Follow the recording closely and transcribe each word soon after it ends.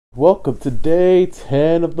Welcome to day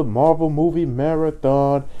 10 of the Marvel movie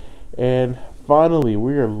marathon. And finally,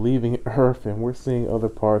 we are leaving Earth and we're seeing other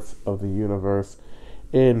parts of the universe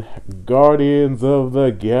in Guardians of the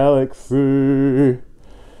Galaxy.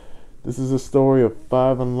 This is a story of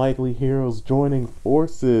five unlikely heroes joining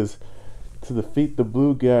forces to defeat the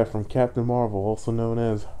blue guy from Captain Marvel, also known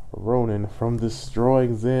as Ronan, from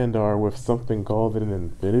destroying Xandar with something called an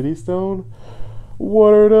Infinity Stone.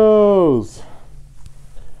 What are those?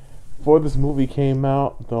 Before this movie came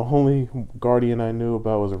out, the only Guardian I knew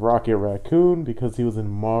about was Rocket Raccoon because he was in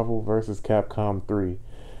Marvel vs. Capcom 3.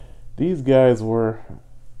 These guys were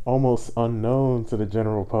almost unknown to the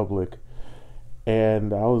general public,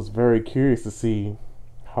 and I was very curious to see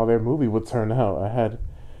how their movie would turn out. I had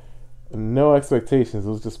no expectations, it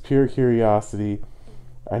was just pure curiosity.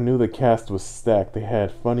 I knew the cast was stacked. They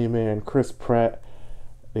had Funny Man, Chris Pratt,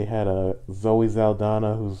 they had Zoe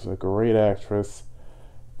Saldana, who's a great actress.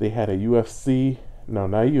 They had a UFC, no,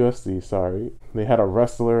 not UFC, sorry. They had a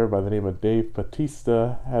wrestler by the name of Dave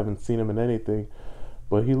Bautista. Haven't seen him in anything,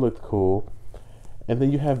 but he looked cool. And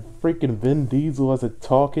then you have freaking Vin Diesel as a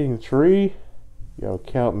talking tree. Yo,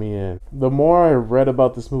 count me in. The more I read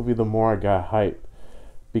about this movie, the more I got hyped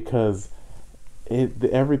because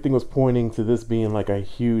everything was pointing to this being like a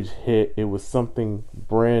huge hit. It was something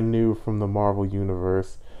brand new from the Marvel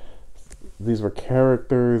universe. These were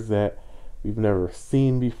characters that we've never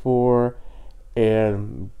seen before,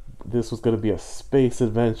 and this was going to be a space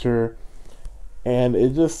adventure, and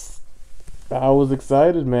I was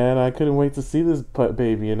excited, man. I couldn't wait to see this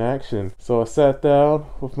baby in action. So I sat down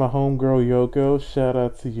with my homegirl Yoko, shout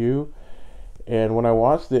out to you, and when I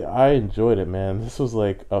watched it, I enjoyed it, man. This was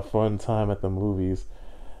like a fun time at the movies.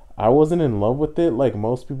 I wasn't in love with it like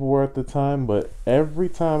most people were at the time, but every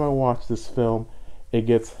time I watch this film, it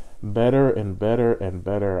gets better and better and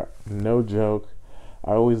better. No joke.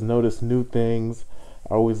 I always notice new things.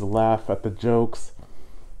 I always laugh at the jokes.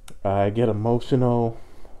 I get emotional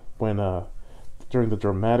when during the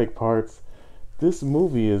dramatic parts. This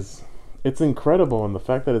movie it's incredible, and the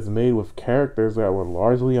fact that it's made with characters that were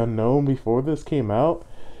largely unknown before this came out,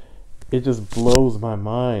 it just blows my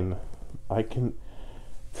mind. I could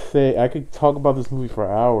talk about this movie for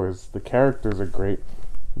hours. The characters are great.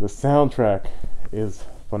 The soundtrack is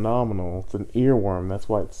phenomenal. It's an earworm. That's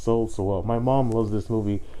why it's sold so well. My mom loves this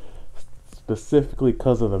movie specifically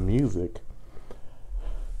because of the music,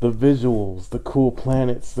 the visuals, the cool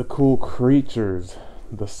planets, the cool creatures,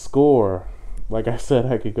 the score. Like I said,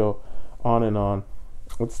 I could go on and on.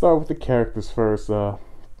 Let's start with the characters first.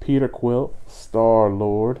 Peter Quill,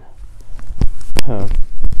 Star-Lord.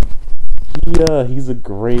 He's a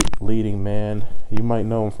great leading man. You might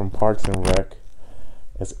know him from Parks and Rec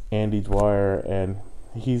as Andy Dwyer, and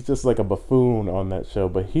he's just like a buffoon on that show.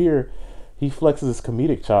 But here, he flexes his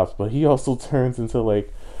comedic chops, but he also turns into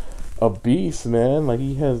like a beast, man. Like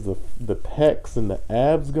he has the pecs and the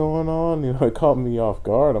abs going on. You know, it caught me off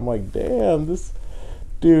guard. I'm like, damn, this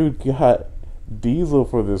dude got Diesel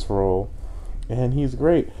for this role, and he's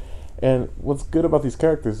great. And what's good about these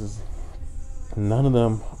characters is none of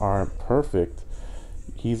them aren't perfect.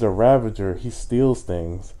 He's a Ravager. He steals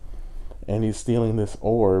things, and he's stealing this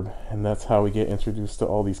orb, and that's how we get introduced to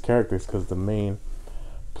all these characters, because the main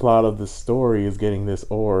plot of the story is getting this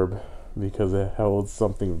orb because it holds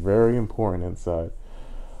something very important inside.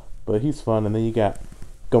 But he's fun. And then you got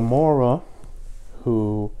Gamora,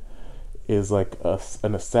 who is like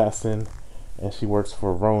an assassin, and she works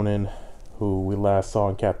for Ronan, who we last saw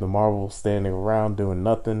in Captain Marvel standing around doing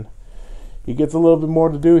nothing. He gets a little bit more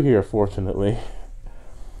to do here, fortunately.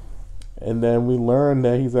 And then we learn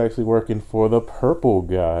that he's actually working for the purple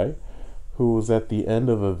guy who was at the end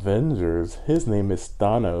of Avengers. His name is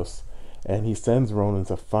Thanos, and he sends Ronan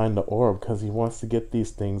to find the orb because he wants to get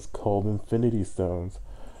these things called Infinity Stones.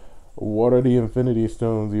 What are the Infinity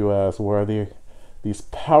Stones, you ask? Where are these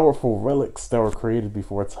powerful relics that were created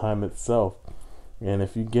before time itself? And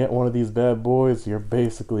if you get one of these bad boys, you're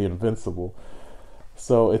basically invincible.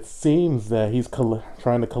 So it seems that he's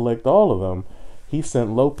trying to collect all of them. He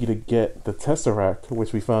sent Loki to get the Tesseract,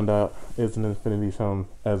 which we found out is an Infinity Stone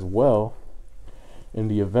as well in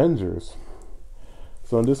the Avengers.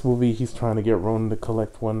 So in this movie, he's trying to get Ronan to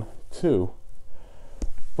collect one too.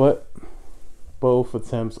 But both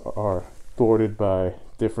attempts are thwarted by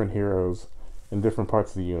different heroes in different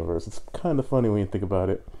parts of the universe. It's kind of funny when you think about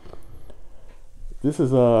it. This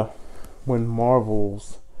is when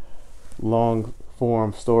Marvel's long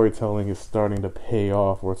form storytelling is starting to pay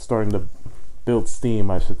off, or it's starting to build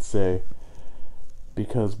steam, I should say,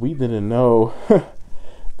 because we didn't know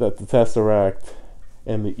that the Tesseract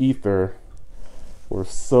and the Ether were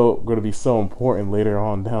so going to be so important later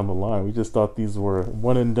on down the line. We just thought these were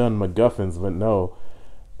one and done MacGuffins, but no,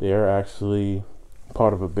 they are actually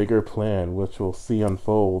part of a bigger plan, which we'll see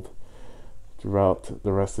unfold throughout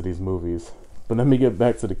the rest of these movies. But let me get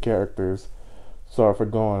back to the characters. Sorry for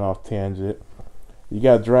going off tangent. You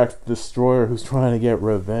got Drax the Destroyer, who's trying to get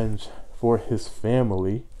revenge for his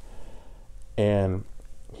family, and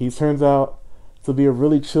he turns out to be a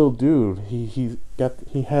really chill dude. He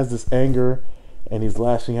has this anger, and he's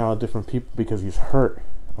lashing out at different people because he's hurt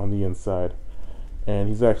on the inside. And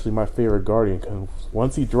he's actually my favorite Guardian, because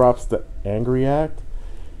once he drops the angry act,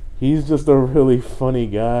 he's just a really funny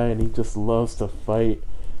guy, and he just loves to fight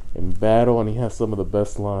and battle, and he has some of the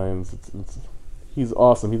best lines. He's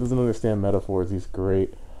awesome. He doesn't understand metaphors. He's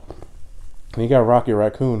great. And you got Rocket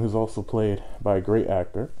Raccoon, who's also played by a great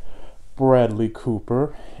actor, Bradley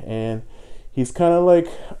Cooper, and he's kind of like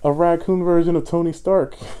a raccoon version of Tony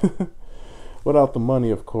Stark. Without the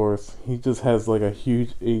money, of course. He just has like a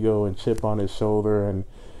huge ego and chip on his shoulder, and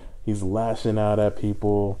he's lashing out at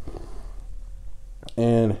people.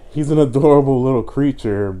 And he's an adorable little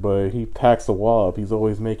creature, but he packs a wallop. He's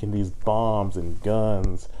always making these bombs and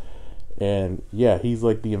guns. And yeah, he's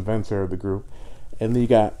like the inventor of the group. And then you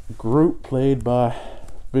got Groot, played by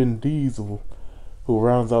Vin Diesel, who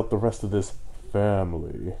rounds out the rest of this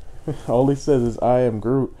family. All he says is, "I am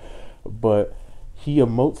Groot," but he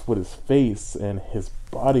emotes with his face and his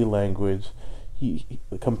body language. He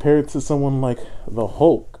compared to someone like the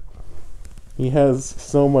Hulk, he has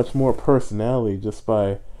so much more personality just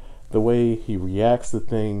by the way he reacts to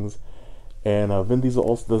things. And Vin Diesel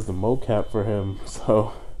also does the mocap for him.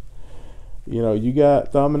 So, you know, you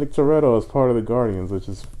got Dominic Toretto as part of the Guardians, which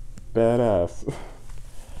is badass.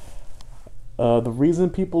 The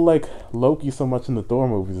reason people like Loki so much in the Thor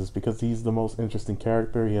movies is because he's the most interesting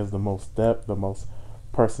character. He has the most depth, the most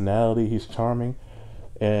personality. He's charming,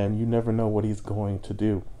 and you never know what he's going to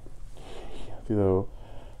do. You know,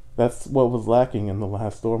 that's what was lacking in the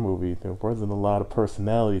last Thor movie. There wasn't a lot of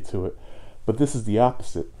personality to it, but this is the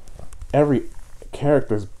opposite. Every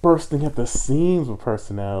character is bursting at the seams with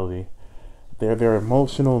personality. They're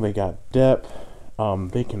emotional. They got depth.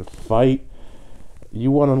 They can fight. You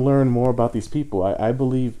want to learn more about these people. I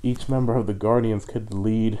believe each member of the Guardians could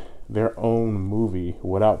lead their own movie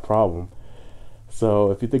without problem. So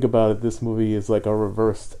if you think about it, this movie is like a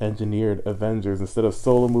reverse engineered Avengers. Instead of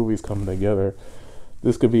solo movies coming together,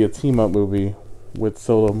 this could be a team up movie with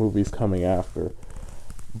solo movies coming after.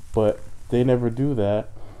 But they never do that,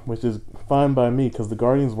 which is fine by me, because the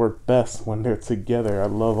Guardians work best when they're together. I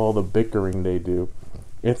love all the bickering they do.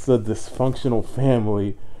 It's a dysfunctional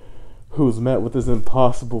family who's met with this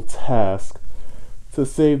impossible task to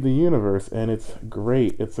save the universe, and it's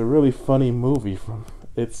great. It's a really funny movie.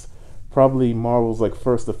 It's probably Marvel's like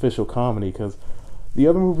first official comedy, because the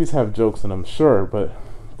other movies have jokes in them, sure, but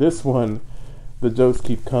this one, the jokes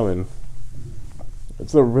keep coming.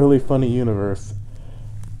 It's a really funny universe.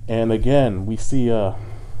 And again, we see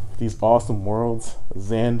these awesome worlds.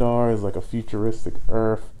 Xandar is like a futuristic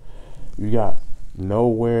Earth. You got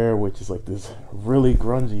Nowhere, which is like this really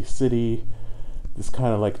grungy city, this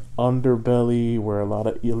kind of like underbelly where a lot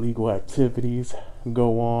of illegal activities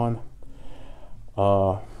go on.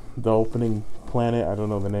 The opening planet, I don't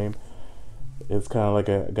know the name, it's kind of like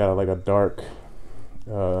a dark,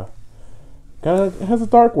 kind of has a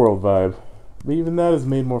Dark World vibe, but even that is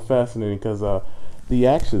made more fascinating because the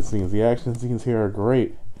action scenes here are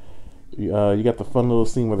great. You got the fun little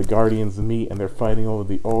scene where the Guardians meet and they're fighting over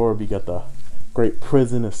the orb. You got the great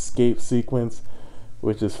prison escape sequence,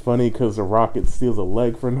 which is funny because the Rocket steals a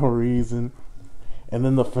leg for no reason. And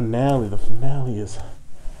then the finale is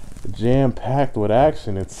jam-packed with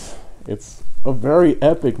action. It's a very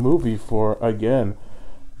epic movie for, again,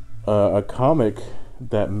 a comic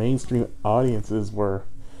that mainstream audiences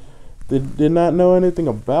did not know anything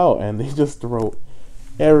about, and they just throw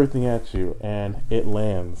everything at you, and it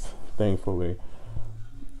lands, thankfully.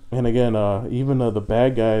 And again, even the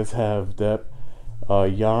bad guys have depth.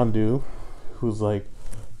 Yondu, who's like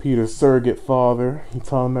Peter's surrogate father. He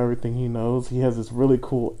taught him everything he knows. He has this really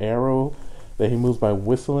cool arrow that he moves by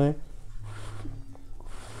whistling.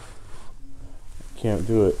 Can't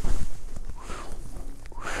do it.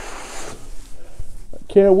 I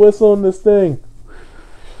can't whistle in this thing.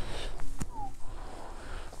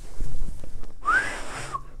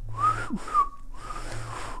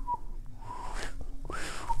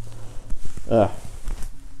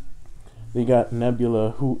 They got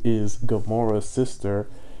Nebula, who is Gamora's sister,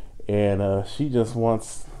 and she just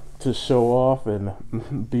wants to show off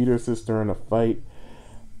and beat her sister in a fight.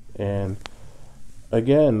 And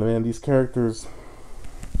again, man, these characters,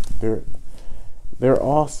 They're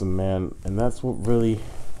awesome, man, and that's what really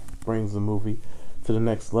brings the movie to the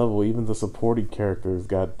next level. Even the supporting characters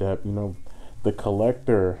got depth. The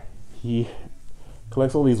collector, he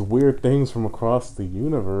collects all these weird things from across the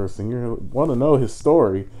universe, and you want to know his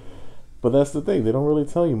story. But that's the thing, they don't really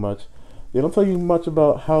tell you much. They don't tell you much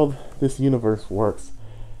about how this universe works.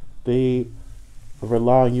 They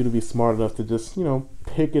rely on you to be smart enough to just,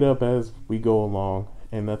 pick it up as we go along,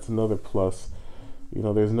 and that's another plus.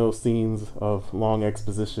 There's no scenes of long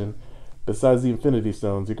exposition. Besides the Infinity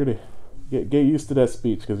Stones, you're gonna get used to that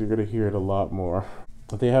speech because you're gonna hear it a lot more.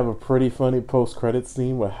 They have a pretty funny post-credit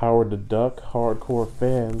scene with Howard the Duck. Hardcore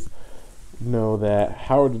fans know that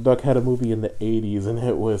Howard the Duck had a movie in the 80s and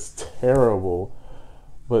it was terrible.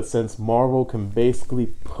 But since Marvel can basically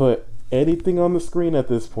put anything on the screen at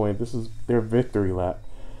this point, this is their victory lap.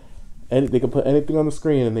 And they can put anything on the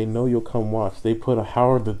screen and they know you'll come watch. They put a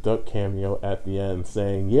Howard the Duck cameo at the end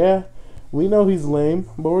saying, yeah, we know he's lame,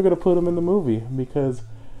 but we're going to put him in the movie because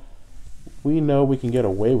we know we can get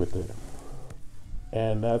away with it.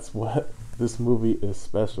 And that's what this movie is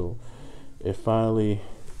special. It finally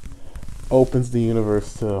opens the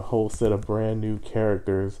universe to a whole set of brand new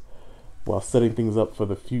characters while setting things up for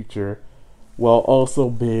the future, while also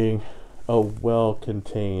being a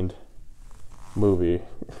well-contained movie.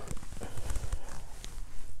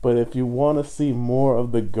 But if you want to see more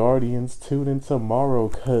of the Guardians, tune in tomorrow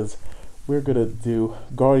because we're going to do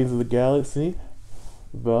Guardians of the Galaxy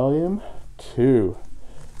Volume 2.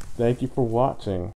 Thank you for watching.